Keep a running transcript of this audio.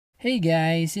Hey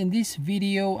guys, in this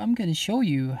video, I'm gonna show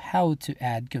you how to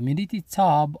add community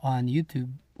tab on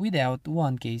YouTube without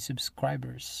 1K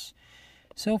subscribers.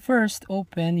 So first,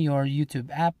 open your YouTube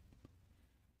app.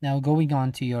 Now going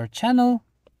on to your channel,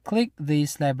 click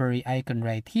this library icon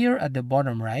right here at the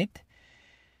bottom right.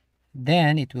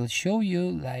 Then it will show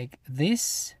you like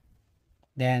this.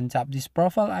 Then tap this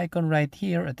profile icon right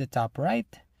here at the top right.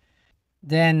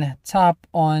 Then tap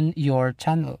on your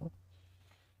channel.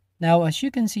 Now, as you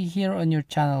can see here on your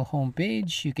channel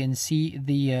homepage, you can see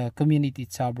the community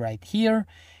tab right here.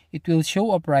 It will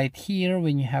show up right here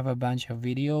when you have a bunch of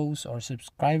videos or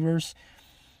subscribers.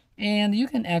 And you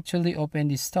can actually open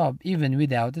this tab even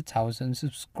without 1,000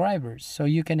 subscribers. So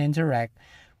you can interact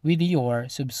with your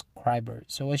subscribers.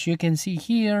 So as you can see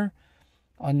here,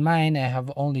 on mine, I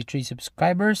have only 3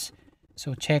 subscribers.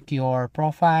 So check your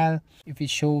profile if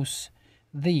it shows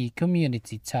the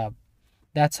community tab.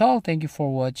 That's all. Thank you for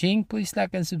watching. Please like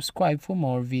and subscribe for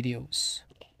more videos.